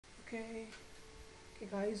Okay, okay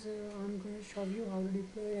guys, I'm going to show you how to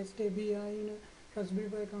deploy REST API in a Raspberry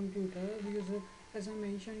Pi computer because as I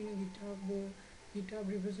mentioned in a GitHub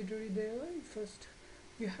repository there, first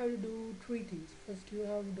you have to do three things. First you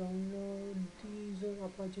have to download these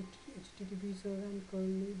Apache HTTP server and curl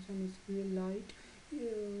libs and SQLite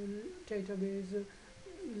database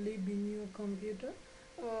lib in your computer.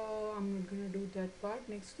 I'm not going to do that part.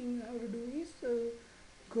 Next thing you have to do is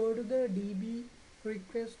go to the DB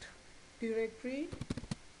request directory.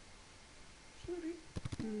 Sorry.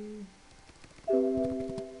 Mm,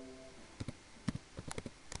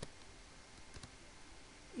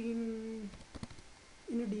 in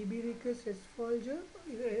in a DB request S folder,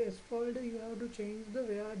 you have to change the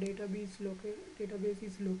where database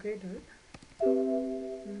is located.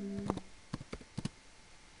 Mm,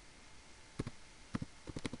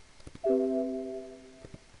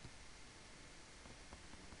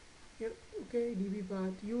 yeah, okay, DB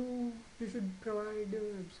path. You should provide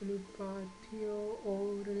absolute path here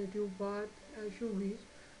or relative path as you wish,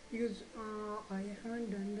 because I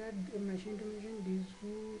haven't done that. The machine to machine this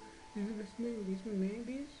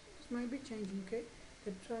maybe this might be changing. Okay,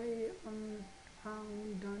 that's why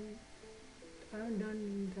haven't done I haven't done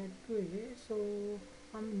in that way. So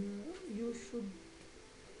you should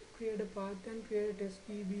create a path and create a test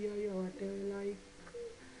DBI or whatever like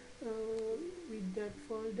with that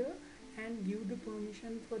folder, and give the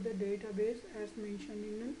permission for the database as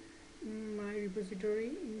mentioned in my repository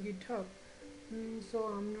in GitHub. So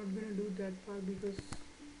I'm not gonna do that part because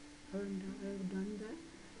I've done that.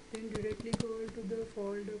 Then directly go to the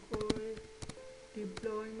folder called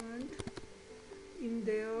deployment. In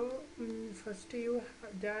there, first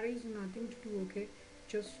there is nothing to do. Okay,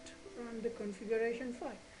 just run the configuration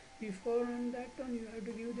file. Before run that one, you have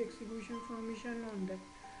to give the execution permission on that.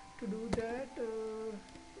 To do that,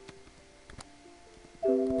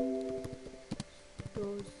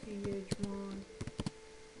 chmod,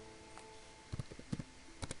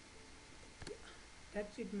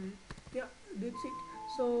 that's it, man. Yeah, that's it.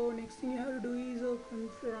 So next thing you have to do is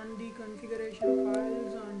run the configuration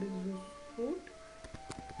files on this root.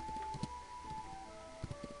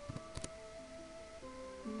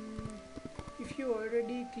 If you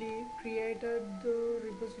already created the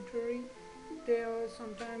repository, there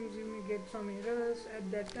sometimes you may get some errors.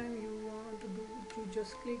 At that time you want to do to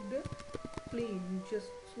just click the clean,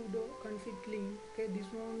 just sudo config clean. Okay, this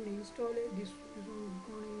won't install it, this won't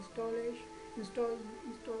gonna install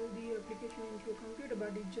the application into your computer,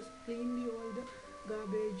 but it just clean all the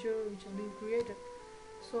garbage which has been created.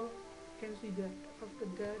 So you can see that after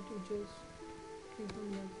that you just click on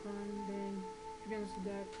that one, then you can see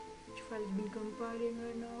that which file is been compiling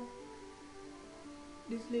right now.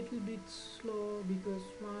 This little bit slow because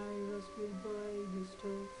my Raspberry Pi just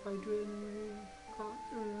 512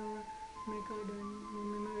 memory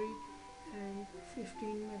memory and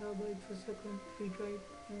 15 megabyte per second read write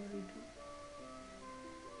memory to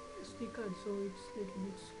SD card, so it's little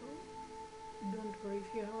bit slow. Don't worry if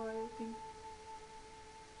you have anything.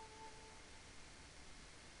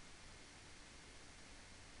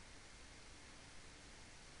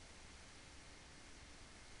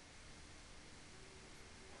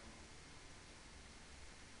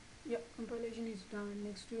 Yeah, compilation is done.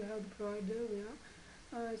 Next you have to provide the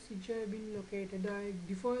where CJ been located.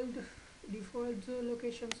 Default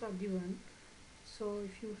locations are given. So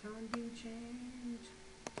if you haven't been changed,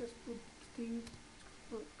 just put things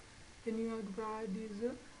work. Then you have to provide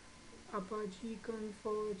this Apache conf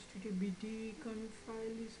for httpd conf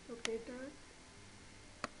file is located.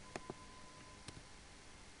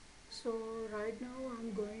 So right now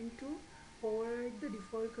I'm going to override the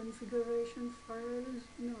default configuration files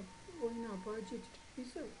in Apache HTTP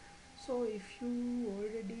server. So if you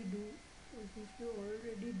already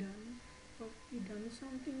done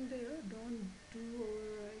something there, don't do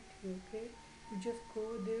override here. Okay, you just go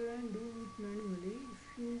there and do it manually. If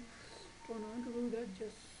you don't want to do that,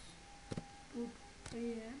 just put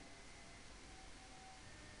AM.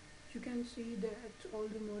 You can see that all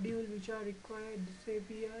the modules which are required, this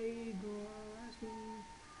API has been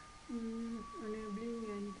enabling,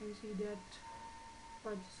 and you can see that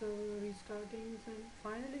Apache server restarting, and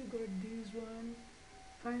finally got this one.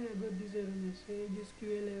 Finally I got this error message,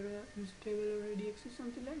 SQL error, this table already exists,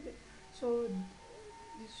 something like that. So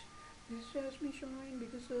this has been showing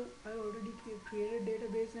because I already created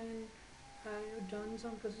database and I have done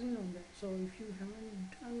some processing on that. So if you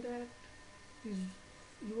haven't done that, this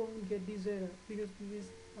you won't get this error because this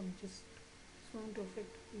just won't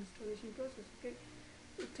affect the installation process. Okay,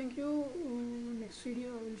 thank you. Next video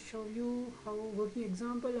I will show you how working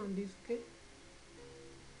example on this. Okay.